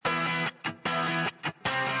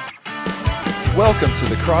Welcome to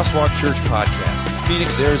the Crosswalk Church Podcast,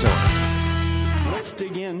 Phoenix, Arizona. Let's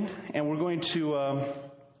dig in, and we're going to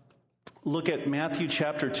look at Matthew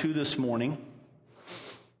chapter 2 this morning.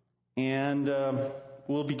 And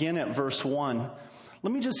we'll begin at verse 1.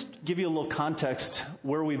 Let me just give you a little context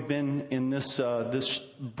where we've been in this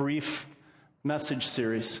brief message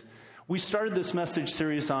series. We started this message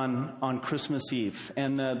series on Christmas Eve,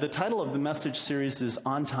 and the title of the message series is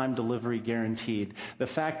On-Time Delivery Guaranteed. The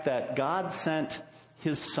fact that God sent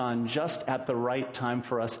His Son just at the right time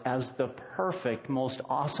for us as the perfect, most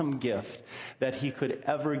awesome gift that He could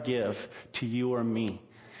ever give to you or me.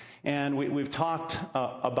 And we've talked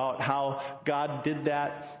about how God did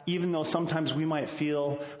that, even though sometimes we might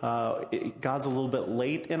feel God's a little bit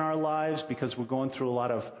late in our lives because we're going through a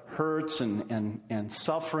lot of hurts and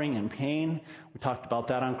suffering and pain. We talked about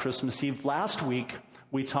that on Christmas Eve. Last week,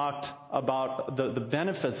 we talked about the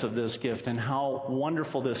benefits of this gift and how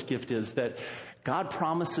wonderful this gift is, that God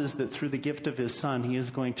promises that through the gift of His Son, He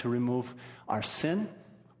is going to remove our sin,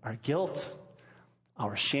 our guilt,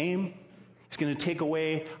 our shame. He's going to take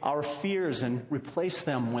away our fears and replace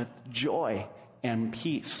them with joy and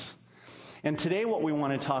peace. And today what we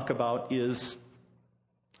want to talk about is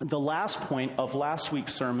the last point of last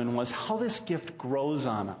week's sermon was how this gift grows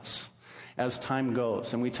on us as time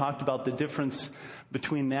goes. And we talked about the difference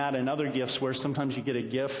between that and other gifts, where sometimes you get a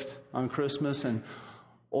gift on Christmas and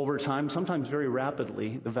over time, sometimes very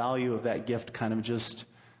rapidly, the value of that gift kind of just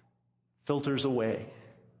filters away.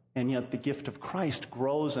 And yet the gift of Christ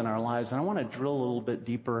grows in our lives. And I want to drill a little bit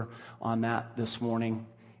deeper on that this morning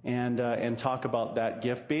and talk about that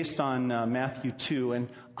gift based on Matthew 2 and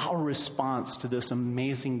our response to this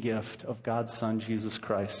amazing gift of God's Son, Jesus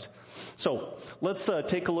Christ. So let's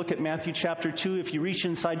take a look at Matthew chapter 2. If you reach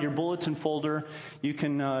inside your bulletin folder, you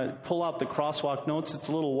can pull out the crosswalk notes. It's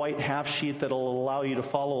a little white half sheet that will allow you to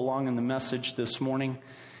follow along in the message this morning.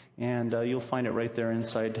 And you'll find it right there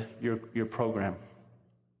inside your program.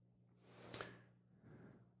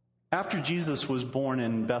 After Jesus was born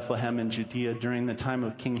in Bethlehem in Judea during the time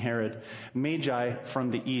of King Herod, Magi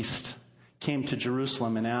from the east came to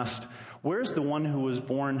Jerusalem and asked, "Where's the one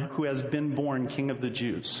who has been born King of the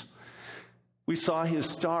Jews? We saw his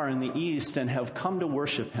star in the east and have come to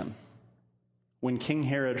worship him." When King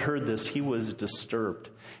Herod heard this, he was disturbed,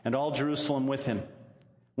 and all Jerusalem with him.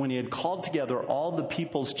 When he had called together all the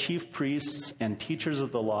people's chief priests and teachers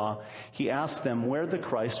of the law, he asked them where the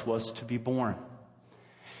Christ was to be born.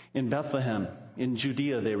 "In Bethlehem, in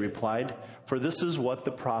Judea," they replied, "for this is what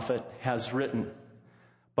the prophet has written.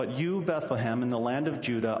 But you, Bethlehem, in the land of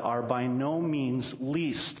Judah, are by no means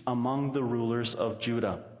least among the rulers of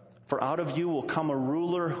Judah. For out of you will come a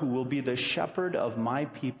ruler who will be the shepherd of my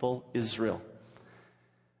people Israel."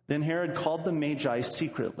 Then Herod called the Magi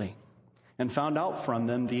secretly and found out from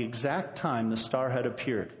them the exact time the star had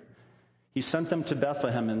appeared. He sent them to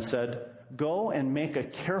Bethlehem and said, "Go and make a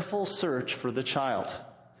careful search for the child.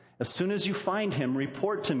 As soon as you find him,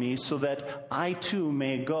 report to me so that I too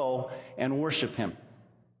may go and worship him."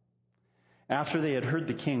 After they had heard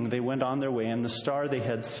the king, they went on their way, and the star they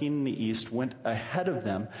had seen in the east went ahead of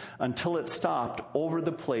them until it stopped over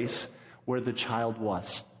the place where the child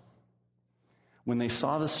was. When they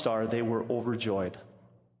saw the star, they were overjoyed.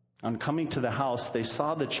 On coming to the house, they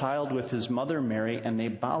saw the child with his mother Mary, and they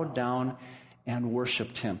bowed down and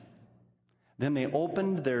worshipped him. Then they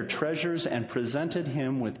opened their treasures and presented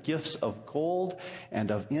him with gifts of gold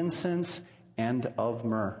and of incense and of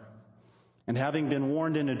myrrh. And having been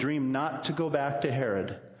warned in a dream not to go back to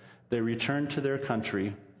Herod, they returned to their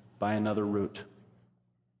country by another route.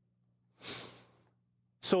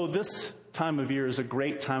 So this time of year is a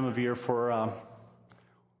great time of year for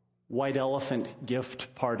white elephant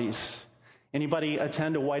gift parties. Anybody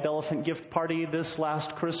attend a white elephant gift party this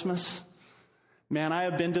last Christmas? Man, I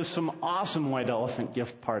have been to some awesome white elephant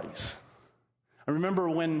gift parties. I remember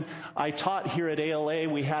when I taught here at ALA,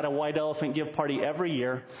 we had a white elephant gift party every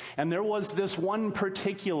year, and there was this one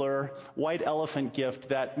particular white elephant gift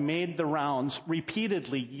that made the rounds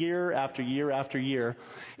repeatedly year after year after year.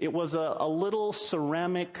 It was a little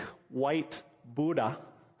ceramic white Buddha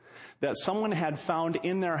that someone had found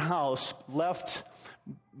in their house, left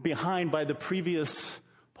behind by the previous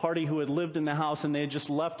party who had lived in the house, and they had just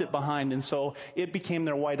left it behind. And so it became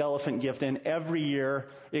their white elephant gift, and every year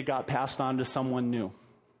it got passed on to someone new.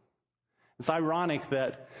 It's ironic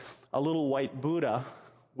that a little white Buddha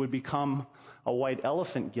would become a white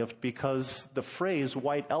elephant gift, because the phrase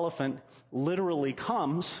white elephant literally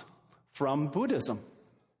comes from Buddhism.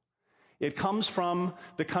 It comes from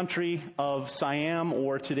the country of Siam,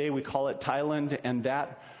 or today we call it Thailand, and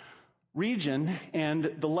that region.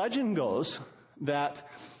 And the legend goes that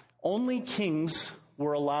Only kings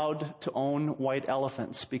were allowed to own white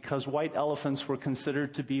elephants because white elephants were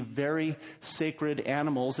considered to be very sacred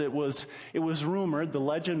animals. It was rumored, the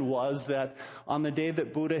legend was, that on the day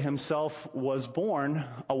that Buddha himself was born,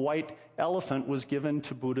 a white elephant was given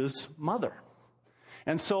to Buddha's mother.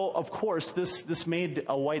 And so, of course, this made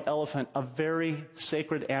a white elephant a very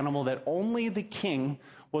sacred animal that only the king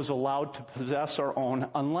was allowed to possess or own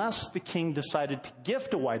unless the king decided to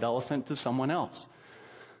gift a white elephant to someone else.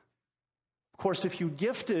 Of course, if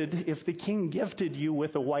the king gifted you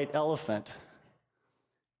with a white elephant,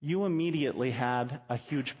 you immediately had a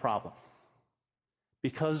huge problem.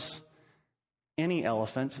 Because any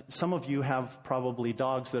elephant, some of you have probably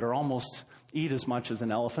dogs that are almost eat as much as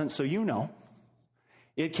an elephant, so you know,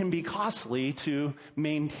 it can be costly to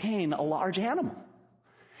maintain a large animal.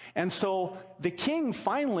 And so the king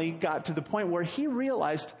finally got to the point where he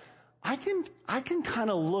realized, I can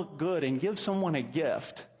kind of look good and give someone a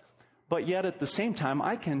gift, but yet at the same time,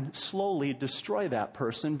 I can slowly destroy that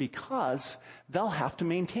person because they'll have to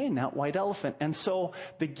maintain that white elephant. And so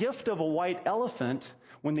the gift of a white elephant,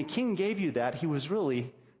 when the king gave you that, he was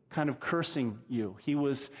really kind of cursing you. He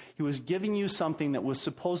was giving you something that was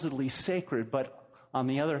supposedly sacred, but on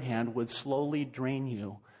the other hand, would slowly drain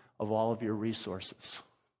you of all of your resources.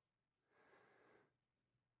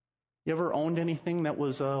 You ever owned anything that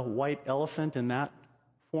was a white elephant in that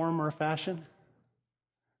form or fashion?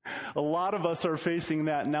 A lot of us are facing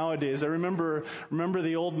that nowadays. I remember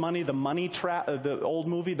the old movie, The Money Trap,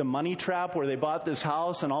 where they bought this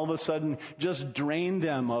house and all of a sudden just drained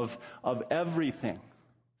them of everything.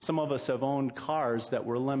 Some of us have owned cars that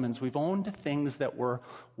were lemons. We've owned things that were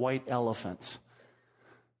white elephants.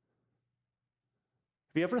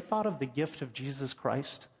 Have you ever thought of the gift of Jesus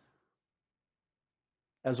Christ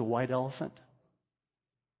as a white elephant?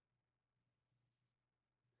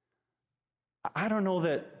 I don't know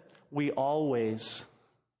that we always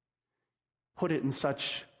put it in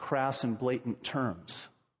such crass and blatant terms.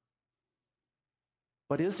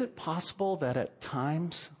 But is it possible that at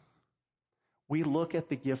times we look at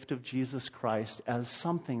the gift of Jesus Christ as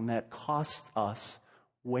something that costs us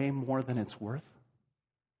way more than it's worth?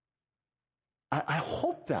 I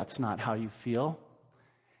hope that's not how you feel.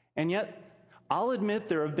 And yet, I'll admit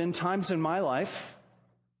there have been times in my life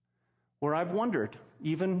where I've wondered,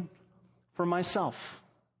 even for myself.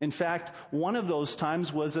 In fact, one of those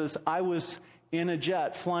times was as I was in a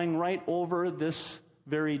jet flying right over this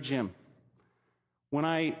very gym. When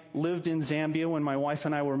I lived in Zambia, when my wife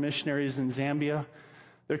and I were missionaries in Zambia,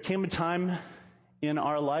 there came a time in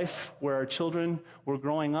our life where our children were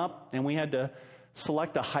growing up and we had to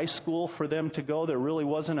select a high school for them to go. There really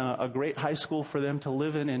wasn't a great high school for them to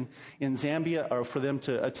live in Zambia, or for them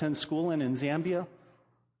to attend school in Zambia.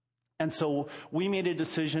 And so we made a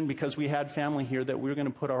decision, because we had family here, that we were going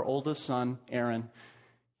to put our oldest son, Aaron,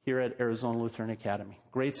 here at Arizona Lutheran Academy.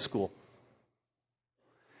 Great school.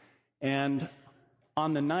 And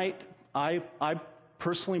on the night, I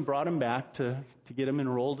personally brought him back to get him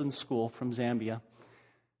enrolled in school from Zambia.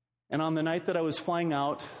 And on the night that I was flying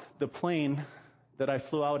out, the plane that I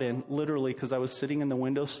flew out in, literally, because I was sitting in the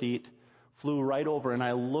window seat, flew right over, and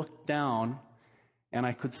I looked down, and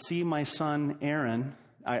I could see my son, Aaron.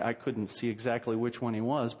 I couldn't see exactly which one he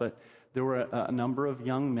was, but there were a number of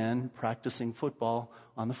young men practicing football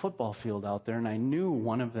on the football field out there, and I knew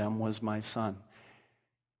one of them was my son.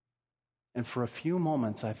 And for a few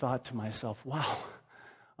moments, I thought to myself, wow,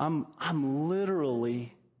 I'm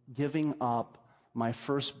literally giving up my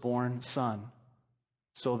firstborn son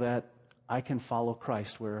so that I can follow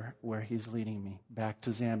Christ where he's leading me back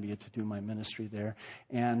to Zambia to do my ministry there.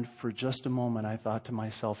 And for just a moment, I thought to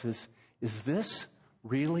myself, is this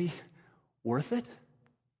really worth it?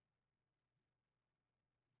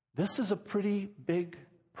 This is a pretty big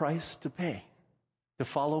price to pay, to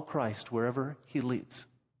follow Christ wherever he leads.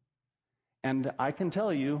 And I can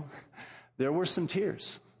tell you, there were some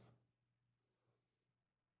tears.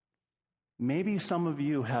 Maybe some of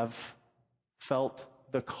you have felt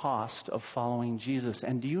the cost of following Jesus.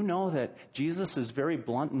 And do you know that Jesus is very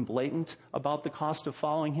blunt and blatant about the cost of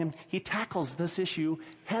following him? He tackles this issue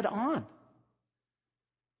head on.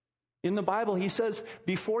 In the Bible, he says,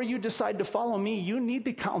 before you decide to follow me, you need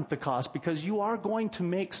to count the cost, because you are going to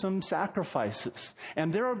make some sacrifices.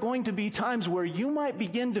 And there are going to be times where you might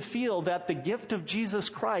begin to feel that the gift of Jesus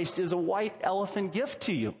Christ is a white elephant gift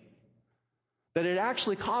to you. That it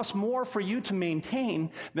actually costs more for you to maintain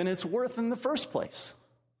than it's worth in the first place.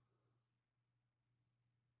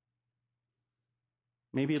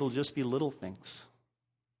 Maybe it'll just be little things.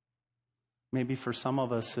 Maybe for some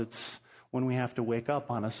of us, it's when we have to wake up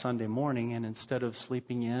on a Sunday morning and instead of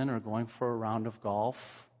sleeping in or going for a round of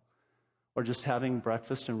golf or just having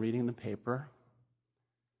breakfast and reading the paper.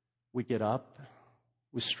 We get up,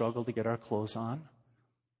 we struggle to get our clothes on,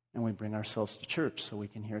 and we bring ourselves to church so we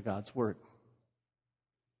can hear God's word.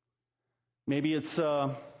 Maybe it's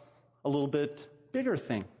a little bit bigger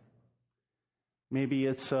thing. Maybe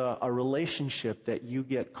it's a relationship that you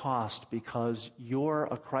get cost because you're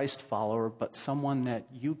a Christ follower, but someone that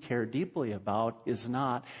you care deeply about is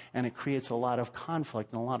not, and it creates a lot of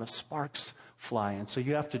conflict and a lot of sparks fly. And so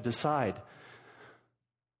you have to decide.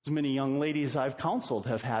 As many young ladies I've counseled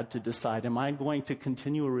have had to decide, am I going to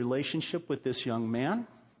continue a relationship with this young man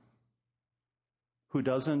who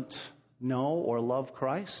doesn't know or love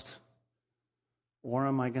Christ? Or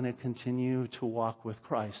am I going to continue to walk with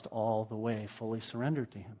Christ all the way, fully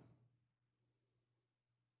surrendered to Him?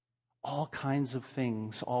 All kinds of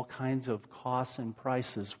things, all kinds of costs and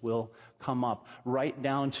prices will come up, right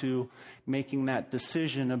down to making that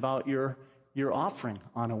decision about your offering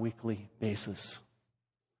on a weekly basis.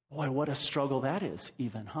 Boy, what a struggle that is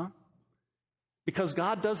even, huh? Because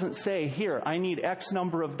God doesn't say, here, I need X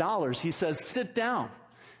number of dollars. He says, sit down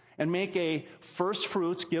and make a first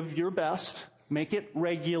fruits, give your best. Make it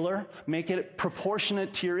regular, make it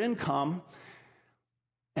proportionate to your income.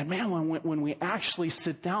 And man, when we actually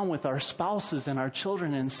sit down with our spouses and our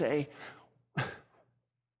children and say,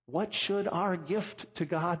 what should our gift to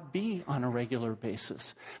God be on a regular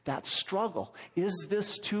basis? That struggle. Is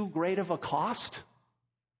this too great of a cost?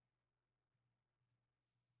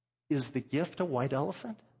 Is the gift a white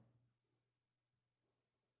elephant?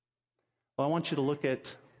 Well, I want you to look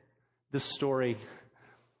at this story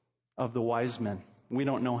of the wise men. We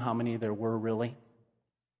don't know how many there were really.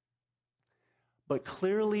 But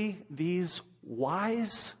clearly these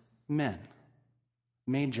wise men,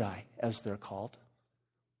 magi as they're called,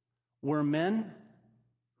 were men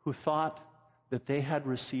who thought that they had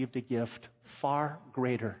received a gift far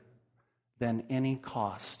greater than any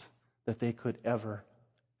cost that they could ever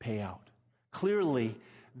pay out. Clearly,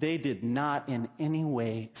 they did not in any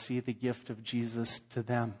way see the gift of Jesus to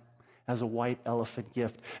them as a white elephant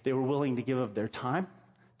gift. They were willing to give of their time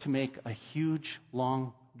to make a huge,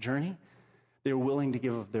 long journey. They were willing to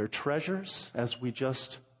give of their treasures, as we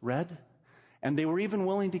just read. And they were even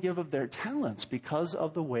willing to give of their talents because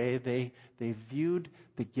of the way they viewed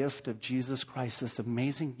the gift of Jesus Christ, this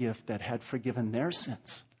amazing gift that had forgiven their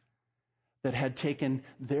sins, that had taken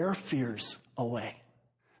their fears away.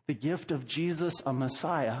 The gift of Jesus, a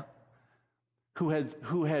Messiah,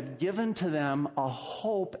 who had given to them a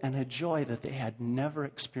hope and a joy that they had never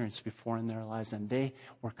experienced before in their lives. And they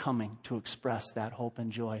were coming to express that hope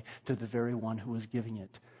and joy to the very one who was giving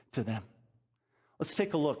it to them. Let's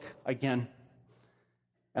take a look again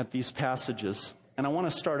at these passages. And I want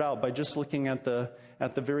to start out by just looking at the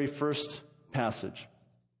very first passage.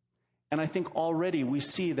 And I think already we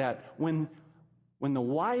see that when the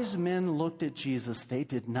wise men looked at Jesus, they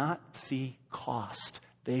did not see cost.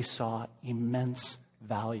 They saw immense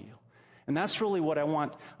value. And that's really what I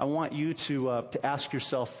want you to ask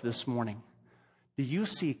yourself this morning. Do you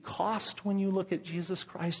see cost when you look at Jesus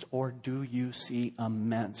Christ, or do you see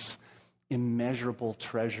immense, immeasurable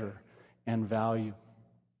treasure and value?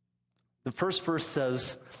 The first verse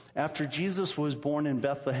says, after Jesus was born in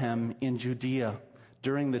Bethlehem in Judea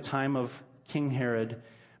during the time of King Herod,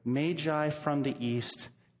 Magi from the east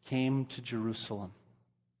came to Jerusalem.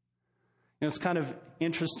 It's kind of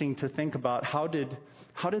interesting to think about how did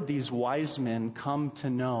these wise men come to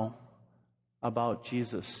know about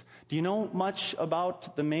Jesus? Do you know much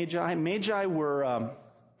about the Magi? Magi were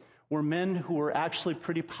men who were actually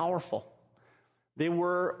pretty powerful. They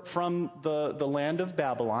were from the land of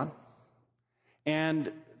Babylon,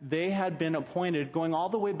 and they had been appointed going all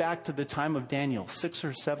the way back to the time of Daniel, 600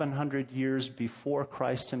 or 700 years before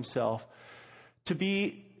Christ himself, to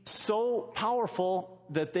be so powerful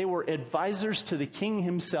that they were advisors to the king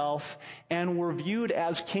himself and were viewed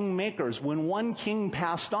as kingmakers. When one king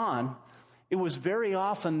passed on, it was very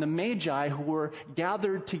often the Magi who were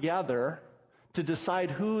gathered together to decide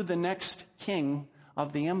who the next king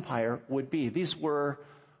of the empire would be. These were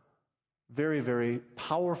very, very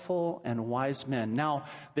powerful and wise men. Now,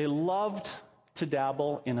 they loved to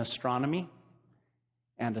dabble in astronomy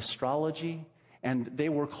and astrology, and they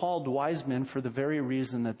were called wise men for the very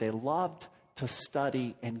reason that they loved to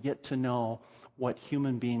study and get to know what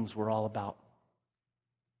human beings were all about.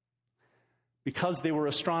 Because they were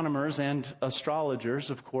astronomers and astrologers,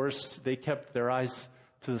 of course, they kept their eyes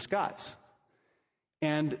to the skies.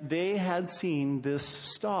 And they had seen this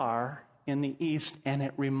star in the east, and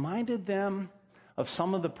it reminded them of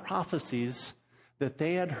some of the prophecies that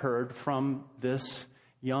they had heard from this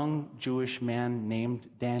young Jewish man named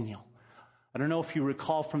Daniel. I don't know if you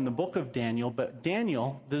recall from the book of Daniel, but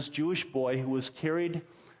Daniel, this Jewish boy who was carried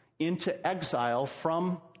into exile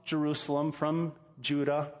from Jerusalem, from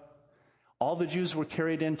Judah, all the Jews were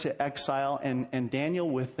carried into exile, and Daniel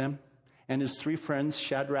with them, and his three friends,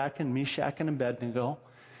 Shadrach and Meshach and Abednego,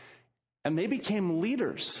 and they became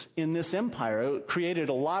leaders in this empire. It created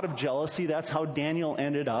a lot of jealousy. That's how Daniel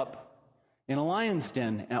ended up in a lion's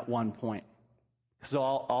den at one point, because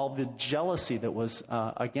all the jealousy that was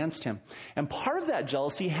against him. And part of that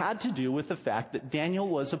jealousy had to do with the fact that Daniel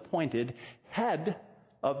was appointed head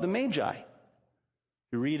of the Magi.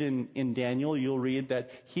 You read in Daniel, you'll read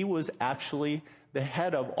that he was actually the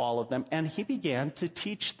head of all of them, and he began to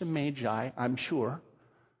teach the Magi, I'm sure,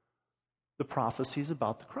 the prophecies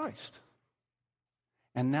about the Christ.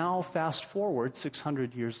 And now, fast forward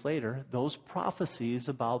 600 years later, those prophecies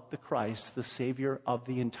about the Christ, the Savior of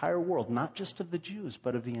the entire world, not just of the Jews,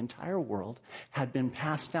 but of the entire world, had been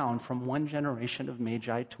passed down from one generation of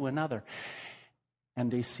Magi to another.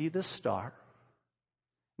 And they see this star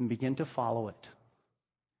and begin to follow it.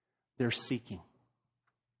 They're seeking.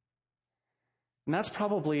 And that's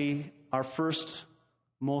probably our first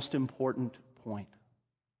most important point.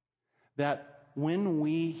 That when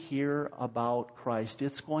we hear about Christ,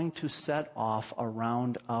 it's going to set off a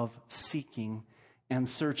round of seeking and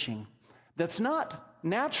searching that's not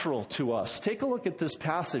natural to us. Take a look at this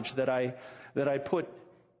passage that I put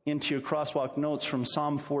into your crosswalk notes from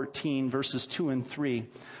Psalm 14, verses 2 and 3.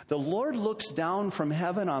 The Lord looks down from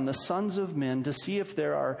heaven on the sons of men to see if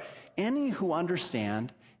there are any who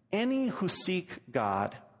understand, any who seek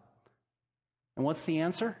God. And what's the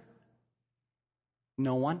answer?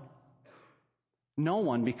 No one. No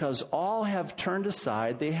one, because all have turned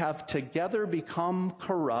aside. They have together become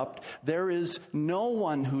corrupt. There is no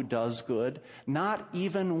one who does good, not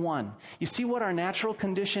even one. You see what our natural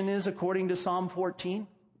condition is according to Psalm 14?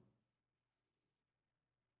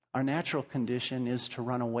 Our natural condition is to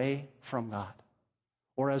run away from God.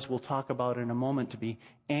 Or as we'll talk about in a moment, to be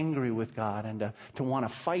angry with God and to want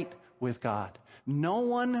to fight with God. No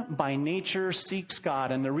one by nature seeks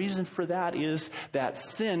God, and the reason for that is that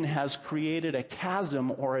sin has created a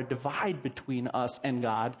chasm or a divide between us and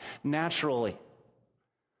God naturally.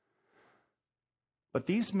 But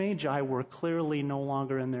these Magi were clearly no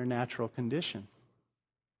longer in their natural condition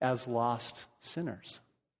as lost sinners.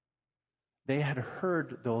 They had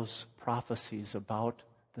heard those prophecies about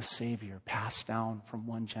the Savior passed down from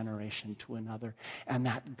one generation to another, and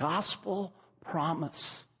that gospel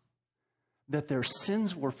promise that their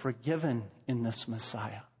sins were forgiven in this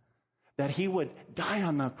Messiah, that he would die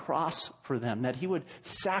on the cross for them, that he would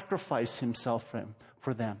sacrifice himself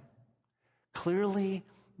for them. Clearly,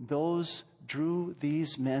 those drew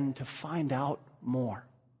these men to find out more.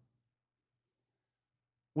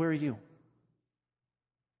 Where are you?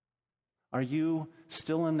 Are you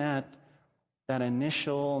still in that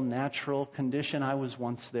initial natural condition? I was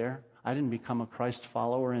once there. I didn't become a Christ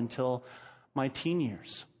follower until my teen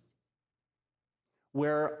years,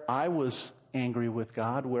 where I was angry with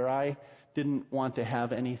God, where I didn't want to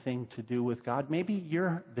have anything to do with God. Maybe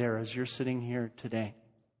you're there as you're sitting here today,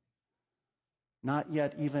 not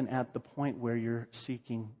yet even at the point where you're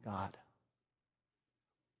seeking God.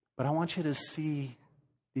 But I want you to see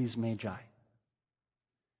these Magi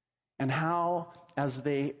and how, as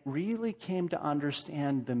they really came to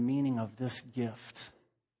understand the meaning of this gift,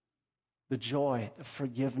 the joy, the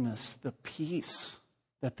forgiveness, the peace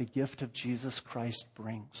that the gift of Jesus Christ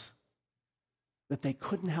brings, that they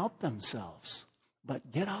couldn't help themselves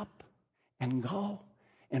but get up and go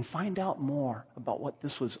and find out more about what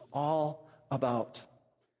this was all about.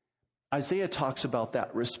 Isaiah talks about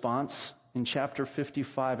that response in chapter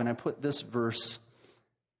 55, and I put this verse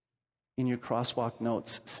in your crosswalk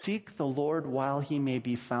notes. Seek the Lord while he may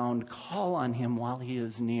be found. Call on him while he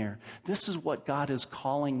is near. This is what God is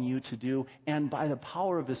calling you to do, and by the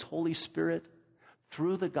power of his Holy Spirit,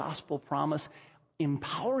 through the gospel promise,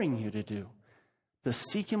 empowering you to do. To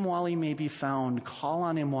seek him while he may be found, call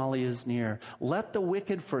on him while he is near. Let the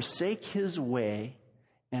wicked forsake his way,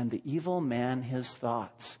 and the evil man his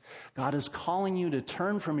thoughts. God is calling you to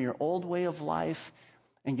turn from your old way of life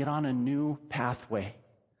and get on a new pathway.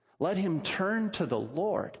 Let him turn to the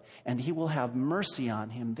Lord, and he will have mercy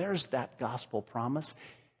on him. There's that gospel promise.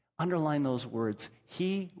 Underline those words.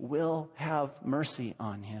 He will have mercy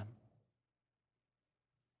on him.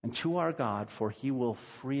 And to our God, for he will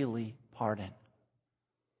freely pardon.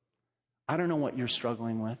 I don't know what you're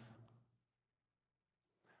struggling with,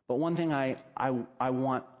 but one thing I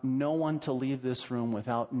want no one to leave this room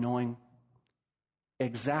without knowing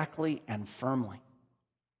exactly and firmly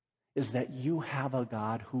is that you have a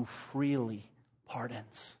God who freely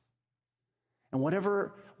pardons. And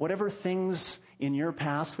whatever things in your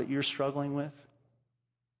past that you're struggling with,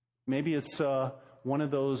 maybe it's one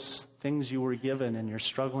of those things you were given and you're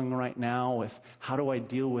struggling right now with, how do I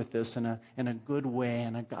deal with this in a good way,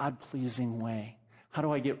 in a God-pleasing way? How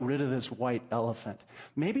do I get rid of this white elephant?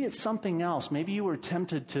 Maybe it's something else. Maybe you were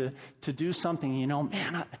tempted to do something,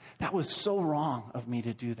 man, that was so wrong of me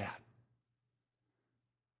to do that.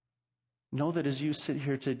 Know that as you sit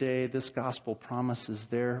here today, this gospel promise is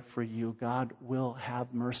there for you. God will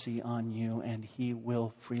have mercy on you, and he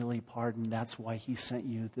will freely pardon. That's why he sent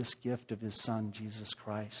you this gift of his Son, Jesus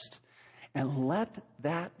Christ. And let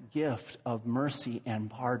that gift of mercy and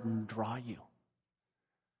pardon draw you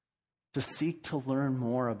to seek to learn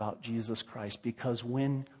more about Jesus Christ. Because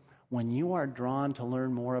when you are drawn to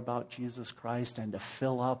learn more about Jesus Christ and to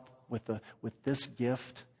fill up with this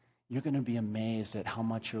gift, you're going to be amazed at how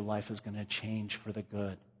much your life is going to change for the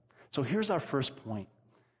good. So here's our first point.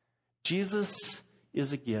 Jesus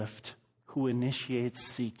is a gift who initiates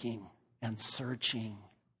seeking and searching.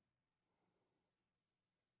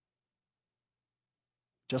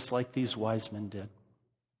 Just like these wise men did.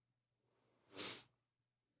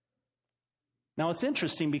 Now it's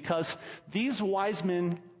interesting because these wise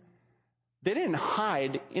men, they didn't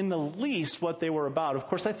hide in the least what they were about. Of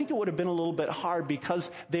course, I think it would have been a little bit hard because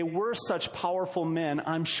they were such powerful men.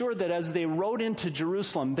 I'm sure that as they rode into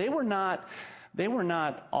Jerusalem, they were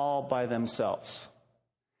not all by themselves.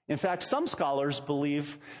 In fact, some scholars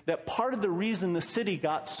believe that part of the reason the city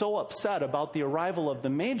got so upset about the arrival of the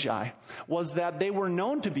Magi was that they were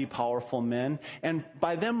known to be powerful men, and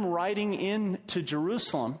by them riding into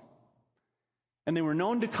Jerusalem, and they were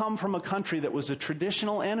known to come from a country that was a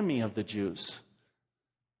traditional enemy of the Jews.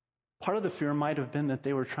 Part of the fear might have been that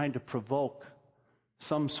they were trying to provoke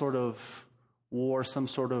some sort of war, some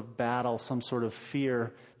sort of battle, some sort of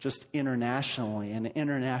fear, just internationally, an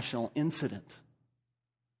international incident.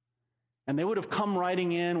 And they would have come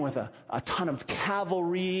riding in with a ton of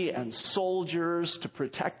cavalry and soldiers to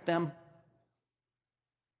protect them.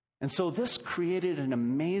 And so this created an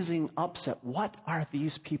amazing upset. What are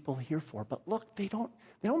these people here for? But look, they don't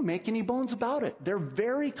make any bones about it. They're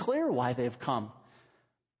very clear why they've come.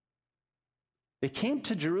 They came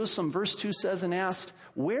to Jerusalem, verse 2 says, and asked,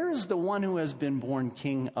 "Where is the one who has been born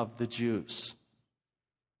King of the Jews?"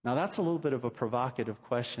 Now that's a little bit of a provocative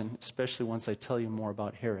question, especially once I tell you more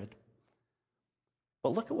about Herod.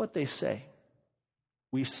 But look at what they say.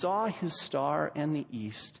 "We saw his star in the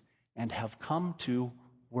east and have come to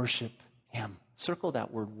worship him." Circle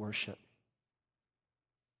that word, worship.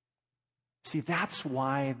 See, that's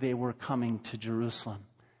why they were coming to Jerusalem.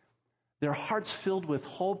 Their hearts filled with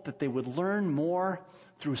hope that they would learn more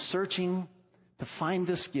through searching to find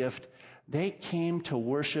this gift. They came to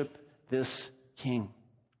worship this king.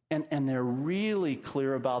 And they're really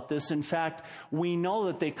clear about this. In fact, we know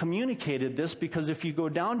that they communicated this because if you go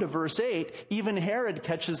down to verse 8, even Herod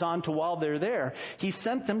catches on to while they're there. He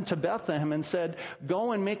sent them to Bethlehem and said,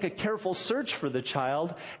 "Go and make a careful search for the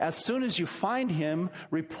child. As soon as you find him,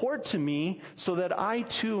 report to me so that I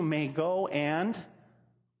too may go and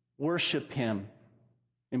worship him."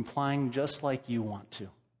 Implying just like you want to.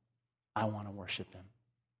 I want to worship him.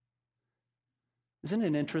 Isn't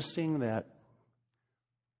it interesting that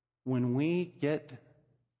when we get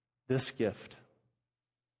this gift,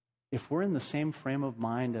 if we're in the same frame of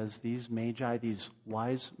mind as these magi, these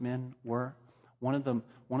wise men were, one of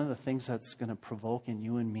the things that's going to provoke in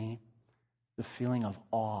you and me the feeling of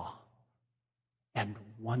awe and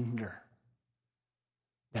wonder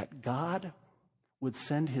that God would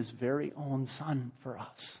send his very own Son for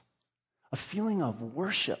us. A feeling of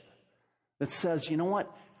worship that says, you know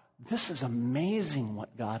what? This is amazing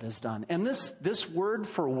what God has done. And this word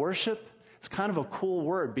for worship is kind of a cool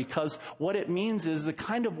word because what it means is the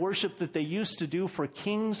kind of worship that they used to do for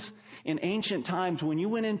kings in ancient times. When you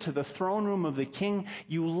went into the throne room of the king,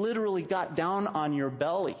 you literally got down on your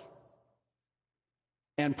belly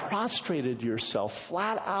and prostrated yourself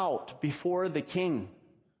flat out before the king.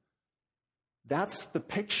 That's the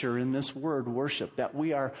picture in this word worship, that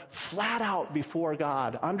we are flat out before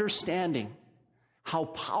God, understanding how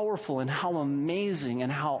powerful and how amazing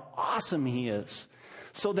and how awesome he is,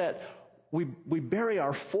 so that we bury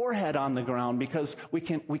our forehead on the ground because we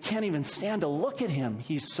can't even stand to look at him.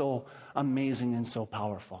 He's so amazing and so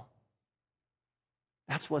powerful.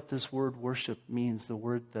 That's what this word worship means, the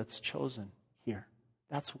word that's chosen here.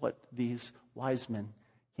 That's what these wise men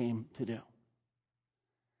came to do.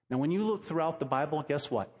 Now, when you look throughout the Bible,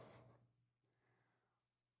 guess what?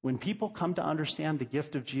 When people come to understand the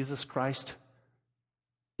gift of Jesus Christ,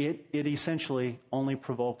 it essentially only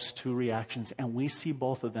provokes two reactions, and we see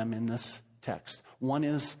both of them in this text. One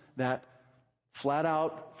is that flat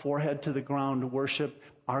out, forehead to the ground worship,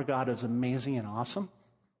 our God is amazing and awesome.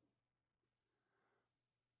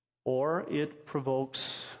 Or it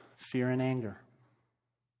provokes fear and anger.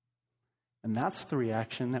 And that's the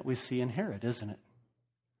reaction that we see in Herod, isn't it?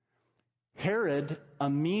 Herod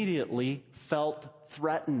immediately felt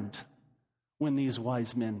threatened when these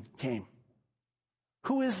wise men came.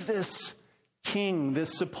 Who is this king,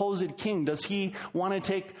 this supposed king? Does he want to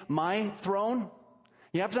take my throne?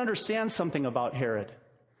 You have to understand something about Herod.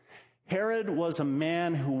 Herod was a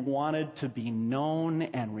man who wanted to be known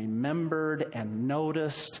and remembered and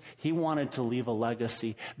noticed. He wanted to leave a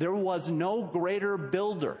legacy. There was no greater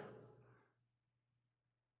builder.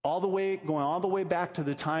 Going all the way back to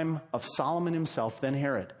the time of Solomon himself than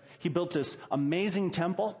Herod. He built this amazing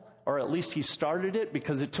temple, or at least he started it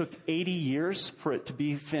because it took 80 years for it to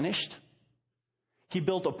be finished. He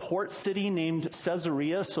built a port city named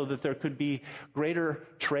Caesarea so that there could be greater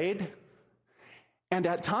trade. And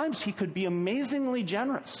at times he could be amazingly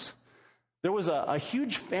generous. There was a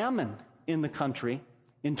huge famine in the country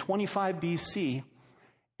in 25 BC,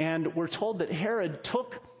 and we're told that Herod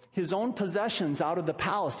took his own possessions out of the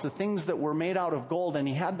palace, the things that were made out of gold, and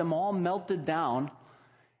he had them all melted down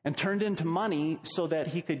and turned into money so that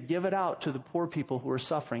he could give it out to the poor people who were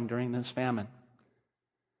suffering during this famine.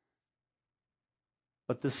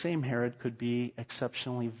 But the same Herod could be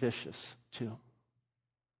exceptionally vicious too,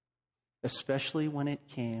 especially when it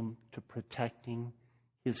came to protecting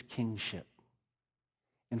his kingship.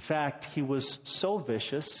 In fact, he was so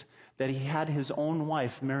vicious that he had his own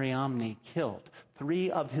wife, Mariamne, killed.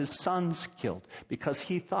 3 of his sons killed because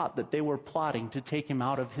he thought that they were plotting to take him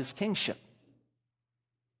out of his kingship.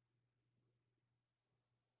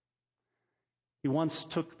 He once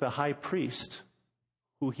took the high priest,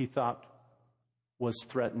 who he thought was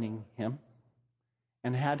threatening him,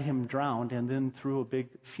 and had him drowned, and then threw a big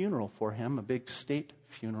funeral for him, a big state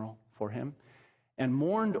funeral for him, and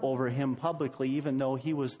mourned over him publicly, even though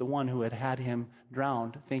he was the one who had him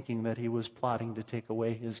drowned, thinking that he was plotting to take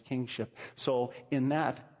away his kingship. So in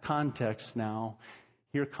that context now,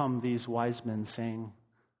 here come these wise men saying,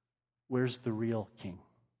 where's the real king?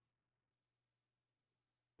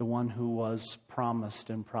 The one who was promised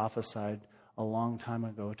and prophesied a long time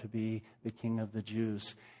ago to be the king of the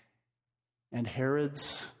Jews. And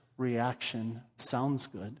Herod's reaction sounds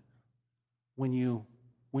good. When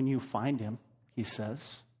you find him, he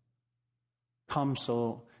says, come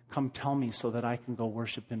tell me so that I can go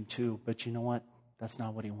worship him too. But you know what? That's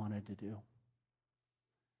not what he wanted to do.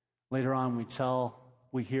 Later on,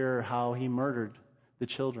 we hear how he murdered the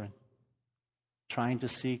children, trying to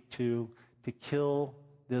seek to kill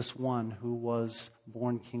this one who was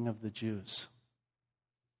born king of the Jews.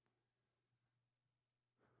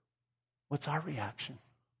 What's our reaction?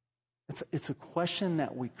 It's a question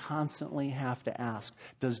that we constantly have to ask.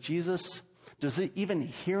 Does it even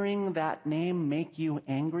hearing that name make you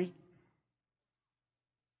angry?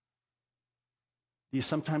 Do you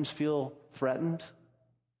sometimes feel threatened?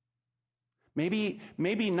 Maybe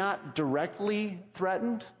not directly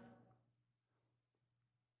threatened.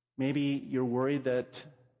 Maybe you're worried that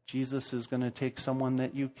Jesus is going to take someone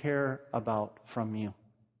that you care about from you,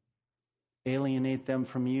 alienate them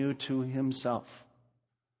from you to himself.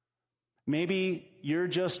 Maybe you're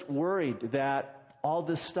just worried that all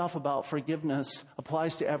this stuff about forgiveness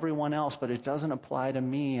applies to everyone else, but it doesn't apply to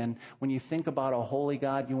me. And when you think about a holy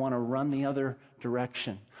God, you want to run the other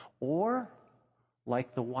direction. Or,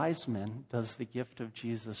 like the wise men, does the gift of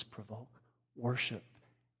Jesus provoke worship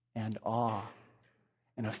and awe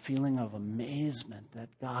and a feeling of amazement that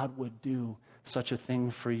God would do such a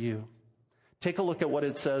thing for you? Take a look at what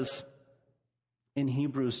it says in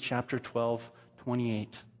Hebrews chapter 12,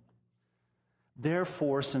 28.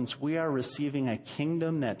 Therefore, since we are receiving a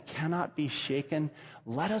kingdom that cannot be shaken,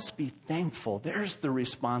 let us be thankful. There's the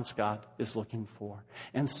response God is looking for.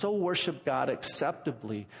 And so worship God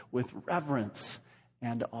acceptably with reverence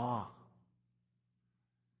and awe.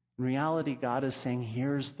 In reality, God is saying,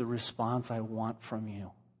 here's the response I want from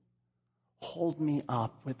you. Hold me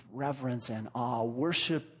up with reverence and awe.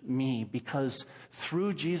 Worship me, because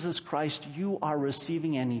through Jesus Christ, you are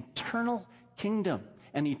receiving an eternal kingdom,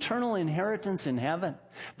 an eternal inheritance in heaven.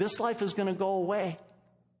 This life is going to go away.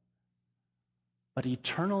 But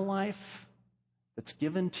eternal life that's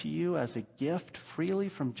given to you as a gift freely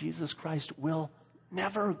from Jesus Christ will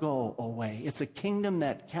never go away. It's a kingdom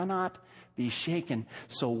that cannot be shaken.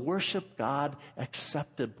 So worship God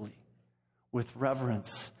acceptably with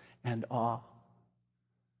reverence and awe.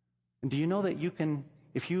 And do you know that you can,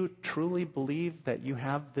 if you truly believe that you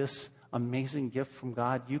have this amazing gift from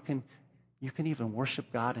God, you can even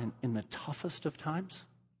worship God in the toughest of times?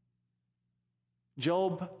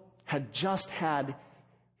 Job had just had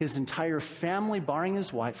his entire family, barring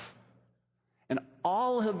his wife, and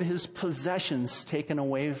all of his possessions taken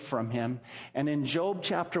away from him. And in Job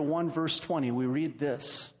chapter 1, verse 20, we read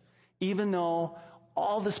this. Even though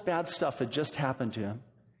all this bad stuff had just happened to him,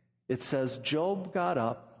 it says, Job got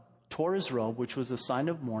up, tore his robe, which was a sign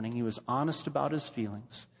of mourning. He was honest about his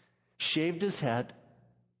feelings, shaved his head,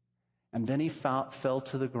 and then he fell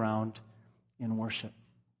to the ground in worship.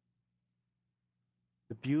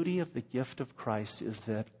 The beauty of the gift of Christ is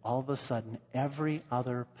that all of a sudden every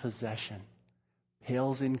other possession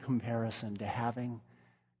pales in comparison to having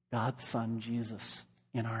God's Son Jesus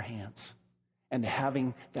in our hands and to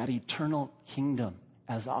having that eternal kingdom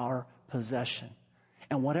as our possession.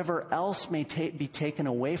 And whatever else may be taken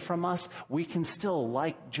away from us, we can still,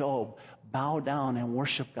 like Job, bow down and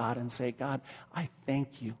worship God and say, God, I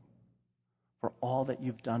thank you for all that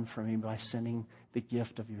you've done for me by sending the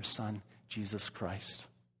gift of your Son, Jesus Christ.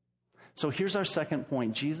 So here's our second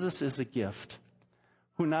point. Jesus is a gift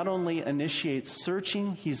who not only initiates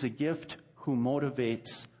searching, he's a gift who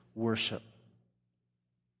motivates worship.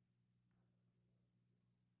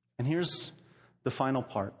 And here's the final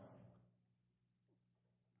part.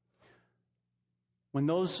 When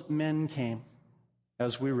those men came,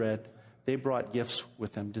 as we read, they brought gifts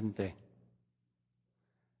with them, didn't they?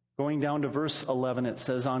 Going down to verse 11, it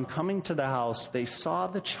says, on coming to the house, they saw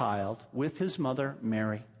the child with his mother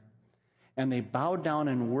Mary, and they bowed down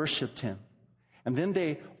and worshiped him. And then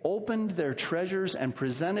they opened their treasures and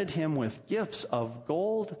presented him with gifts of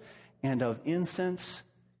gold and of incense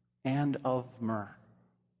and of myrrh.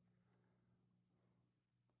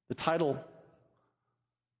 The title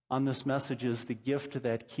on this message is The Gift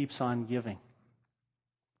That Keeps on Giving.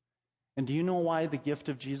 And do you know why the gift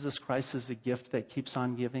of Jesus Christ is a gift that keeps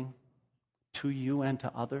on giving to you and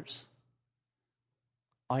to others?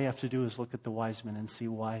 All you have to do is look at the wise men and see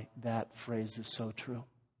why that phrase is so true.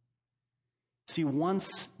 See,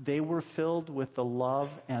 once they were filled with the love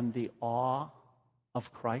and the awe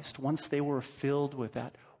of Christ, once they were filled with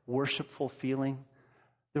that worshipful feeling,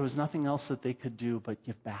 there was nothing else that they could do but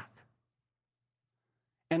give back.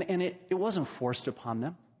 And it wasn't forced upon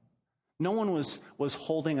them. No one was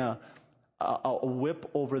holding a whip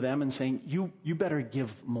over them and saying, you better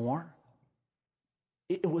give more.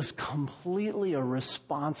 It was completely a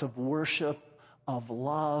response of worship, of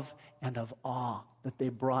love, and of awe that they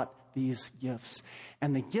brought these gifts.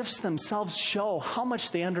 And the gifts themselves show how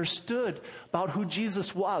much they understood about who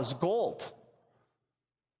Jesus was. Gold.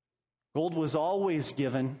 Gold was always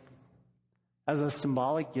given as a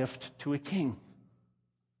symbolic gift to a king.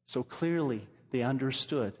 So clearly they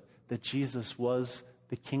understood that Jesus was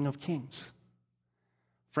the King of Kings.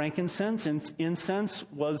 Frankincense, incense,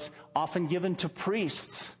 was often given to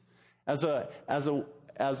priests as a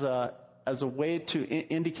way to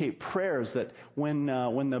indicate prayers, that when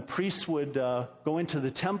the priests would go into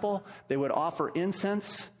the temple, they would offer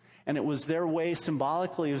incense, and it was their way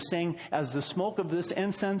symbolically of saying, as the smoke of this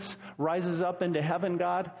incense rises up into heaven,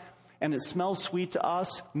 God, and it smells sweet to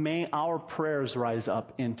us, may our prayers rise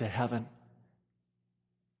up into heaven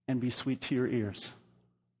and be sweet to your ears.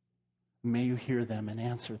 May you hear them and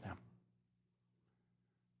answer them.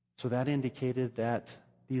 So that indicated that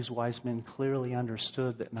these wise men clearly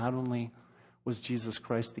understood that not only was Jesus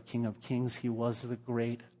Christ the King of Kings, he was the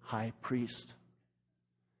great high priest.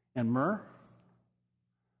 And myrrh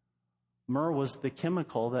was the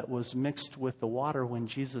chemical that was mixed with the water when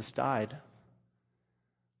Jesus died,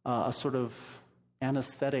 a sort of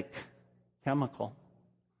anesthetic chemical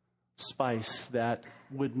spice that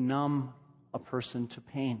would numb a person to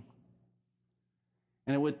pain.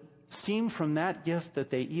 And it would seem from that gift that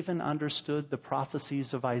they even understood the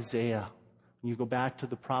prophecies of Isaiah. When you go back to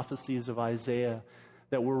the prophecies of Isaiah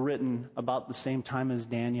that were written about the same time as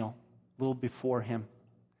Daniel, a little before him.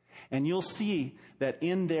 And you'll see that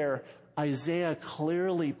in there, Isaiah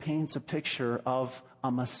clearly paints a picture of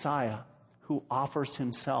a Messiah who offers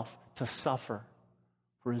himself to suffer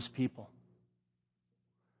for his people.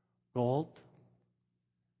 Gold,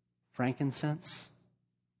 frankincense,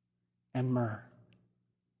 and myrrh.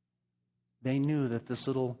 They knew that this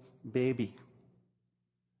little baby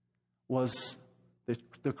was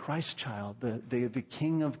the Christ child, the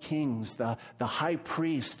King of Kings, the high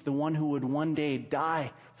priest, the one who would one day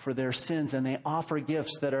die for their sins, and they offer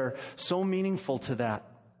gifts that are so meaningful to that.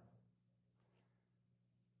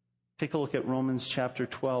 Take a look at Romans chapter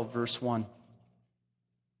 12, verse 1.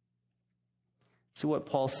 See what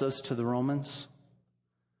Paul says to the Romans?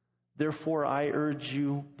 Therefore, I urge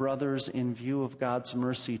you, brothers, in view of God's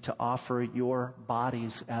mercy, to offer your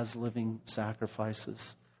bodies as living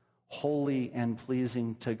sacrifices, holy and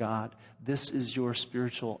pleasing to God. This is your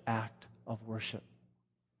spiritual act of worship.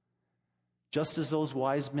 Just as those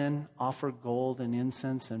wise men offered gold and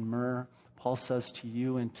incense and myrrh, Paul says to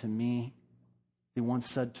you and to me, he once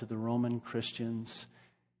said to the Roman Christians,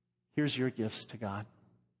 here's your gifts to God.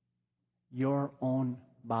 Your own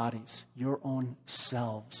bodies, your own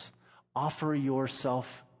selves. Offer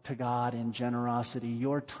yourself to God in generosity,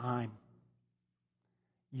 your time,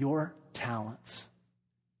 your talents,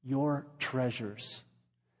 your treasures.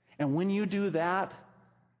 And when you do that,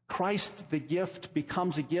 Christ, the gift,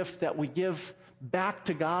 becomes a gift that we give back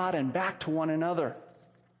to God and back to one another.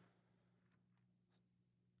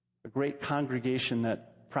 A great congregation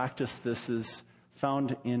that practiced this is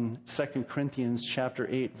found in 2 Corinthians chapter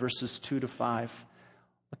 8, verses 2 to 5.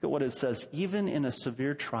 Look at what it says. Even in a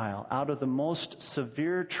severe trial, out of the most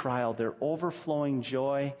severe trial, their overflowing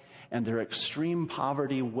joy and their extreme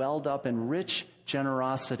poverty welled up in rich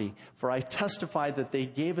generosity. For I testify that they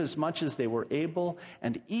gave as much as they were able,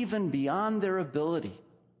 and even beyond their ability.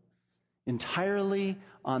 Entirely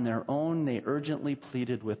on their own, they urgently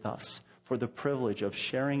pleaded with us for the privilege of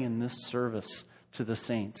sharing in this service to the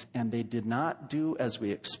saints. And they did not do as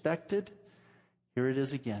we expected. Here it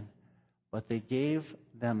is again. But they gave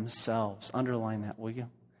themselves. Underline that, will you?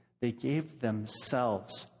 They gave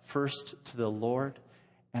themselves first to the Lord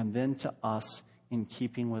and then to us in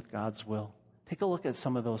keeping with God's will. Take a look at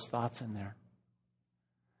some of those thoughts in there.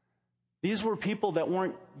 These were people that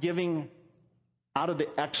weren't giving out of the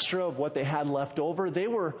extra of what they had left over. They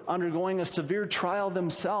were undergoing a severe trial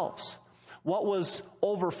themselves. What was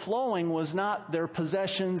overflowing was not their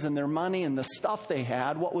possessions and their money and the stuff they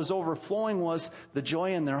had. What was overflowing was the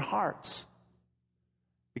joy in their hearts.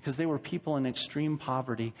 Because they were people in extreme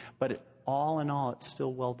poverty, but all in all, it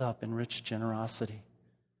still welled up in rich generosity.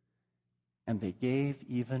 And they gave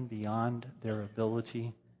even beyond their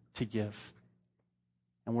ability to give.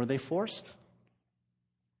 And were they forced?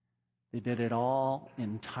 They did it all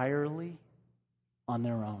entirely on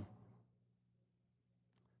their own.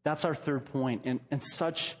 That's our third point, and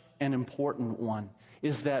such an important one,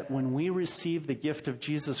 is that when we receive the gift of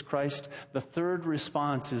Jesus Christ, the third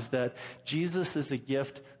response is that Jesus is a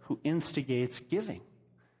gift who instigates giving.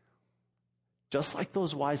 Just like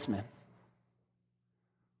those wise men.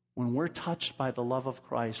 When we're touched by the love of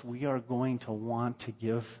Christ, we are going to want to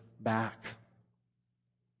give back.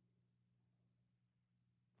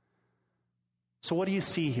 So what do you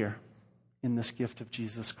see here in this gift of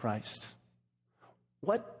Jesus Christ?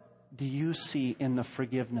 What do you see in the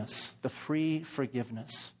forgiveness, the free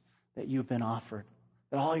forgiveness that you've been offered?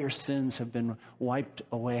 That all your sins have been wiped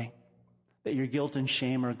away, that your guilt and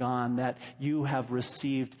shame are gone, that you have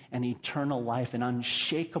received an eternal life, an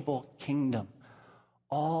unshakable kingdom,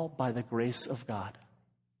 all by the grace of God.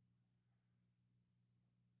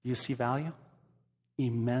 Do you see value?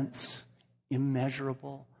 Immense,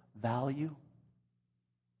 immeasurable value?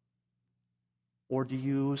 Or do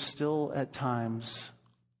you still at times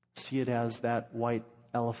see it as that white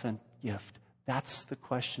elephant gift? That's the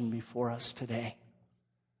question before us today.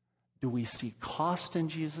 Do we see cost in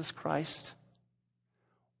Jesus Christ?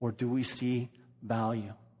 Or do we see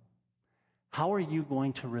value? How are you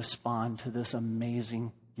going to respond to this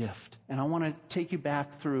amazing gift? And I want to take you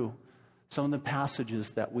back through some of the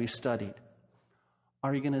passages that we studied.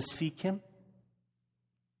 Are you going to seek Him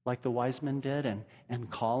like the wise men did and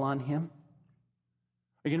call on Him?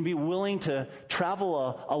 Are you going to be willing to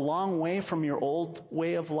travel a long way from your old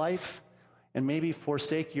way of life and maybe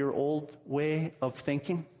forsake your old way of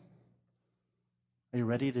thinking? Are you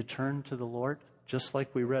ready to turn to the Lord? Just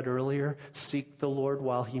like we read earlier, seek the Lord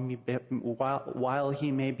while he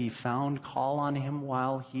may be found. Call on Him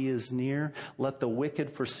while He is near. Let the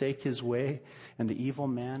wicked forsake his way and the evil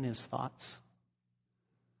man his thoughts.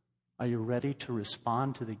 Are you ready to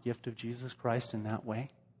respond to the gift of Jesus Christ in that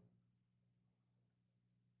way?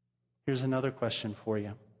 Here's another question for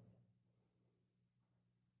you.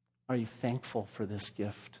 Are you thankful for this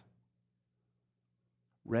gift?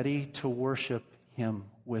 Ready to worship Him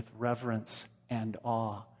with reverence and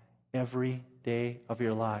awe every day of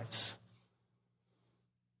your lives?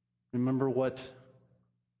 Remember what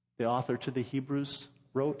the author to the Hebrews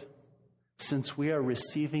wrote? Since we are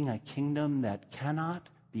receiving a kingdom that cannot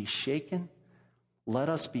be shaken, let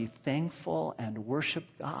us be thankful and worship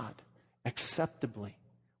God acceptably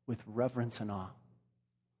with reverence and awe.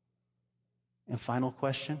 And final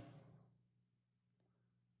question.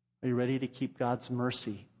 Are you ready to keep God's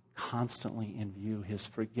mercy constantly in view, His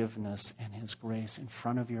forgiveness and His grace in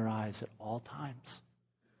front of your eyes at all times?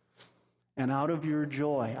 And out of your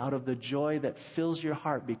joy, out of the joy that fills your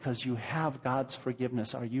heart because you have God's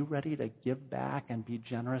forgiveness, are you ready to give back and be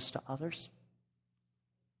generous to others?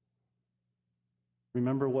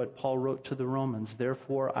 Remember what Paul wrote to the Romans.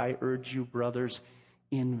 Therefore, I urge you, brothers,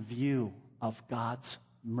 in view of God's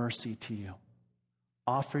mercy to you,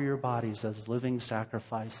 offer your bodies as living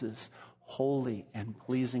sacrifices, holy and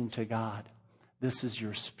pleasing to God. This is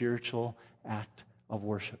your spiritual act of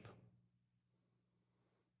worship.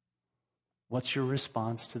 What's your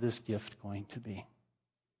response to this gift going to be?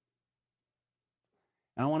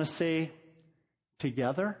 And I want to say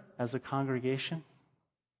together as a congregation,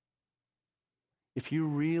 if you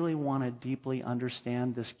really want to deeply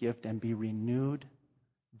understand this gift and be renewed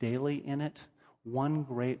daily in it, one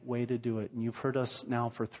great way to do it, and you've heard us now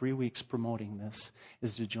for 3 weeks promoting this,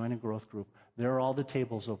 is to join a growth group. There are all the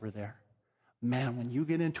tables over there. Man, when you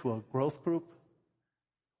get into a growth group,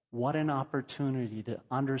 what an opportunity to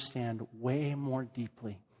understand way more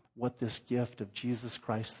deeply what this gift of Jesus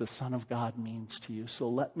Christ, the Son of God, means to you. So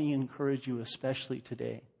let me encourage you, especially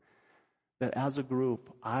today, that as a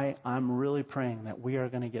group, I'm really praying that we are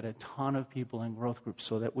going to get a ton of people in growth groups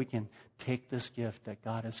so that we can take this gift that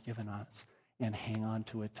God has given us and hang on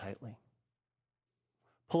to it tightly.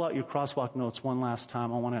 Pull out your crosswalk notes one last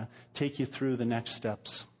time. I want to take you through the next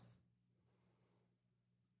steps.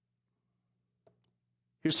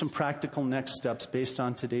 Here's some practical next steps based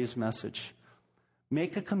on today's message.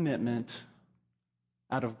 Make a commitment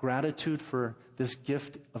out of gratitude for this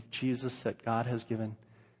gift of Jesus that God has given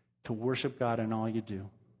to worship God in all you do.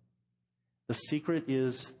 The secret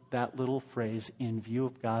is that little phrase, in view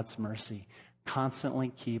of God's mercy. Constantly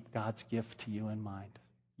keep God's gift to you in mind.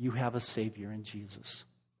 You have a Savior in Jesus.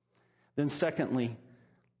 Then secondly,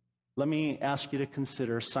 let me ask you to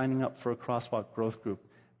consider signing up for a Crosswalk Growth Group.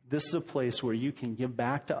 This is a place where you can give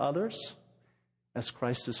back to others as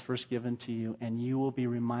Christ has first given to you, and you will be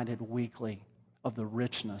reminded weekly of the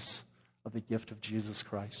richness of the gift of Jesus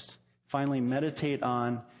Christ. Finally, meditate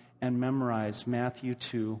on and memorize Matthew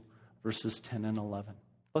 2, verses 10 and 11.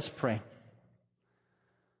 Let's pray.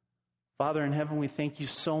 Father in heaven, we thank you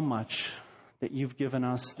so much that you've given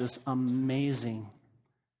us this amazing,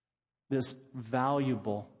 this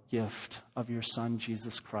valuable gift of your Son,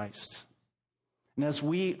 Jesus Christ. And as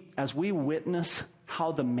we witness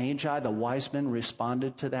how the Magi, the wise men,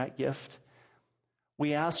 responded to that gift,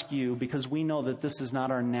 we ask you, because we know that this is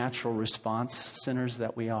not our natural response, sinners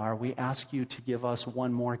that we are, we ask you to give us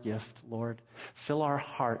one more gift, Lord. Fill our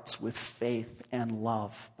hearts with faith and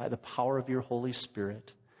love by the power of your Holy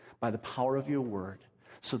Spirit, by the power of your word,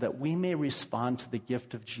 so that we may respond to the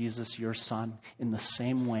gift of Jesus, your Son, in the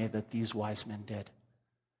same way that these wise men did.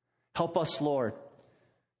 Help us, Lord,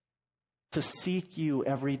 to seek you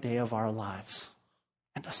every day of our lives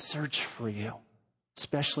and to search for you,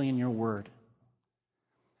 especially in your word.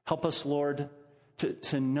 Help us, Lord,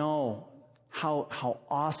 to know how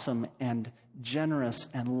awesome and generous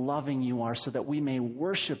and loving you are, so that we may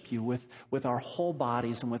worship you with our whole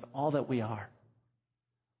bodies and with all that we are.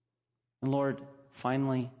 And Lord,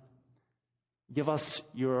 finally, give us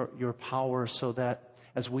your power so that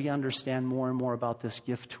as we understand more and more about this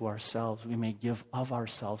gift to ourselves, we may give of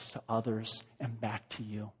ourselves to others and back to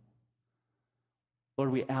you.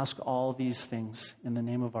 Lord, we ask all these things in the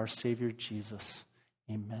name of our Savior, Jesus.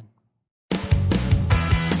 Amen.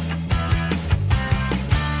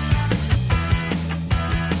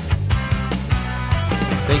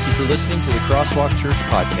 Thank you for listening to the Crosswalk Church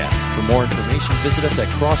podcast. For more information, visit us at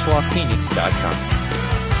crosswalkphoenix.com.